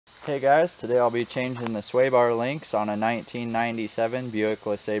Hey guys, today I'll be changing the sway bar links on a 1997 Buick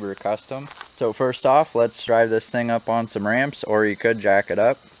LeSabre Custom. So first off, let's drive this thing up on some ramps, or you could jack it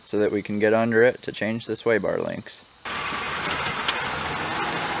up so that we can get under it to change the sway bar links.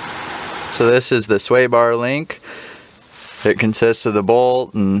 So this is the sway bar link. It consists of the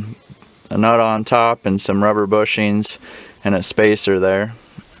bolt and a nut on top and some rubber bushings and a spacer there.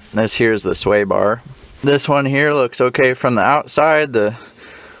 This here is the sway bar. This one here looks okay from the outside. The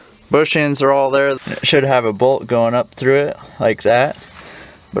bushings are all there. It should have a bolt going up through it like that,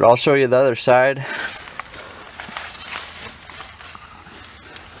 but I'll show you the other side.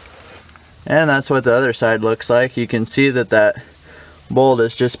 And that's what the other side looks like. You can see that that bolt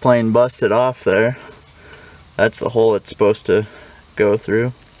is just plain busted off there. That's the hole it's supposed to go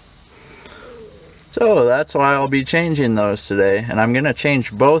through. So that's why I'll be changing those today, and I'm going to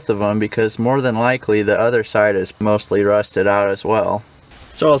change both of them because more than likely the other side is mostly rusted out as well.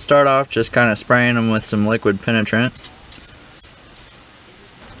 So I'll start off just kind of spraying them with some liquid penetrant.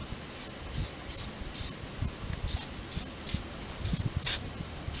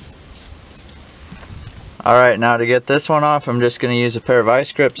 Alright, now to get this one off, I'm just going to use a pair of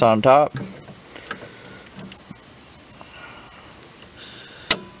ice grips on top.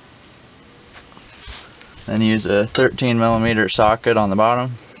 Then use a 13mm socket on the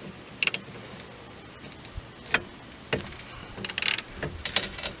bottom.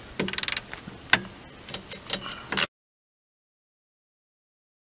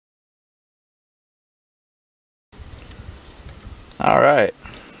 Alright,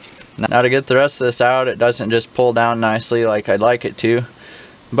 now to get the rest of this out, it doesn't just pull down nicely like I'd like it to,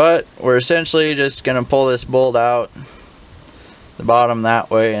 but we're essentially just going to pull this bolt out the bottom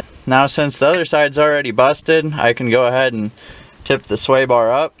that way. Now since the other side's already busted, I can go ahead and tip the sway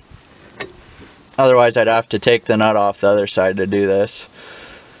bar up. Otherwise I'd have to take the nut off the other side to do this.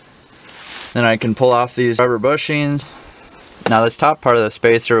 Then I can pull off these rubber bushings. Now this top part of the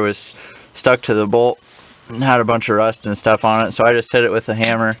spacer was stuck to the bolt and had a bunch of rust and stuff on it, so I just hit it with a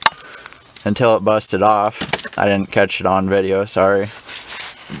hammer until it busted off. I didn't catch it on video, sorry.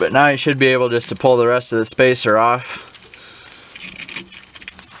 But now you should be able just to pull the rest of the spacer off.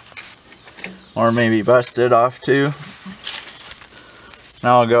 Or maybe bust it off too.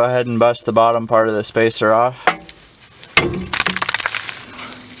 Now I'll go ahead and bust the bottom part of the spacer off.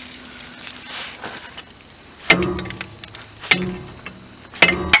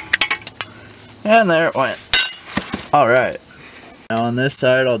 And there it went. Alright. Now on this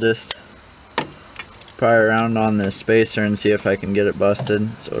side I'll just pry around on this spacer and see if I can get it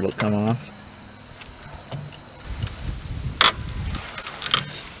busted so it'll come off.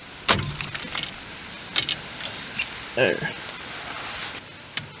 There.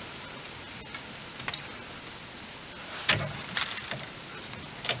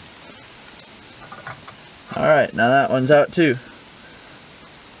 Alright, now that one's out too.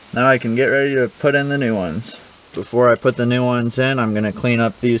 Now I can get ready to put in the new ones. Before I put the new ones in, I'm going to clean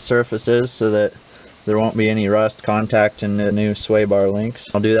up these surfaces so that there won't be any rust contacting the new sway bar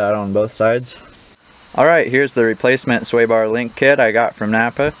links. I'll do that on both sides. Alright, here's the replacement sway bar link kit I got from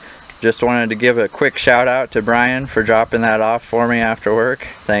Napa. Just wanted to give a quick shout out to Brian for dropping that off for me after work.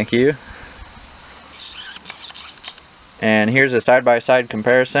 Thank you. And here's a side-by-side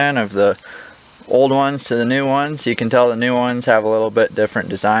comparison of the old ones to the new ones. You can tell the new ones have a little bit different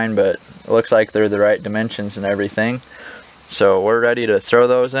design, but it looks like they're the right dimensions and everything. So we're ready to throw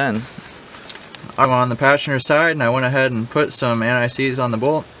those in. I'm on the passenger side and I went ahead and put some anti-seize on the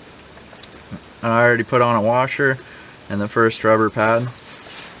bolt. I already put on a washer and the first rubber pad.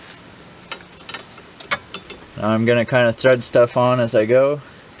 I'm going to kind of thread stuff on as I go.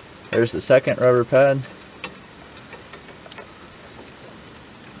 There's the second rubber pad.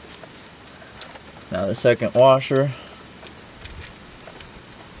 Now the second washer.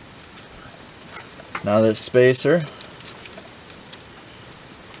 Now this spacer.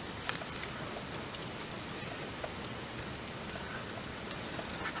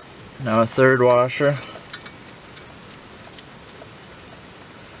 Now a third washer.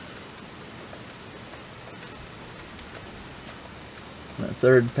 And a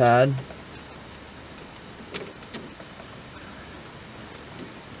third pad.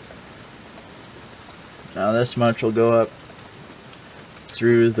 Now this much will go up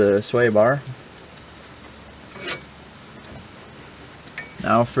through the sway bar.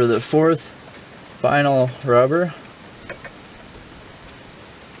 Now for the fourth final rubber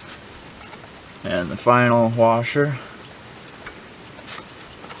and the final washer,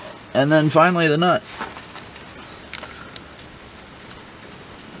 and then finally the nut.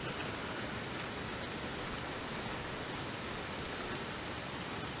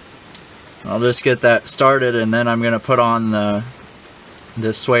 I'll just get that started, and then I'm going to put on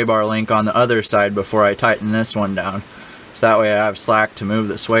this sway bar link on the other side before I tighten this one down. So that way I have slack to move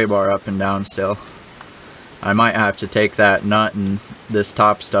the sway bar up and down still. I might have to take that nut and this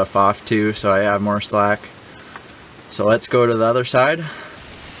top stuff off too, so I have more slack. So let's go to the other side.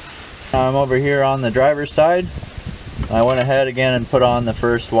 I'm over here on the driver's side. I went ahead again and put on the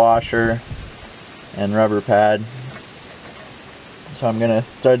first washer and rubber pad. So I'm gonna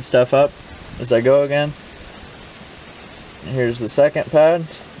thread stuff up as I go again. Here's the second pad.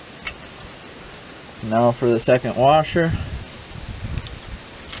 Now for the second washer.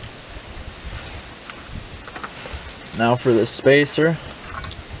 Now for the spacer.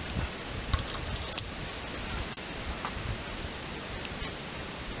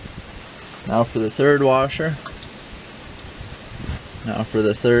 Now for the third washer. Now for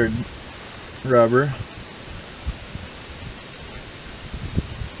the third rubber.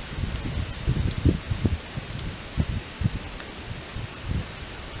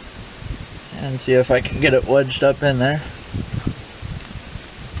 And see if I can get it wedged up in there.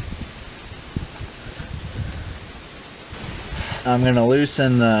 I'm going to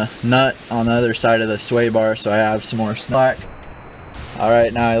loosen the nut on the other side of the sway bar so I have some more slack.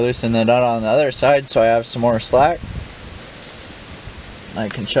 Alright, now I loosen the nut on the other side so I have some more slack. I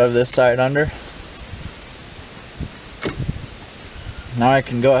can shove this side under. Now I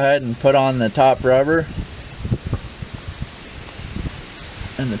can go ahead and put on the top rubber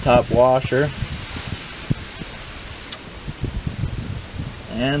and the top washer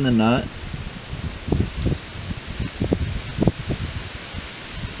and the nut.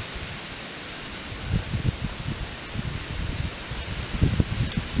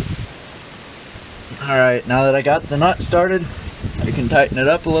 Alright, now that I got the nut started, I can tighten it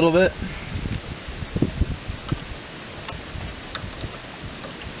up a little bit.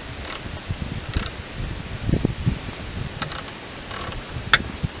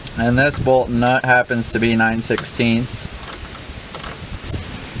 And this bolt and nut happens to be 9/16.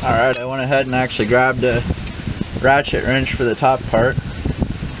 Alright, I went ahead and actually grabbed a ratchet wrench for the top part.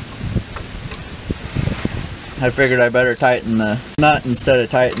 I figured I better tighten the nut instead of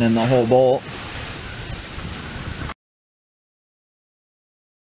tightening the whole bolt.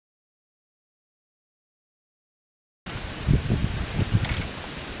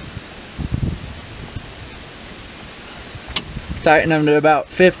 Tighten them to about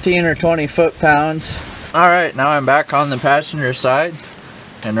 15 or 20 foot-pounds. Alright, now I'm back on the passenger side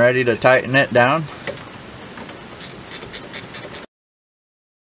and ready to tighten it down.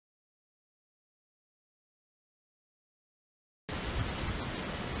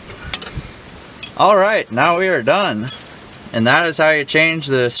 Alright, now we are done. And that is how you change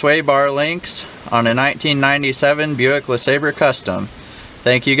the sway bar links on a 1997 Buick LeSabre Custom.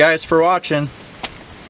 Thank you guys for watching.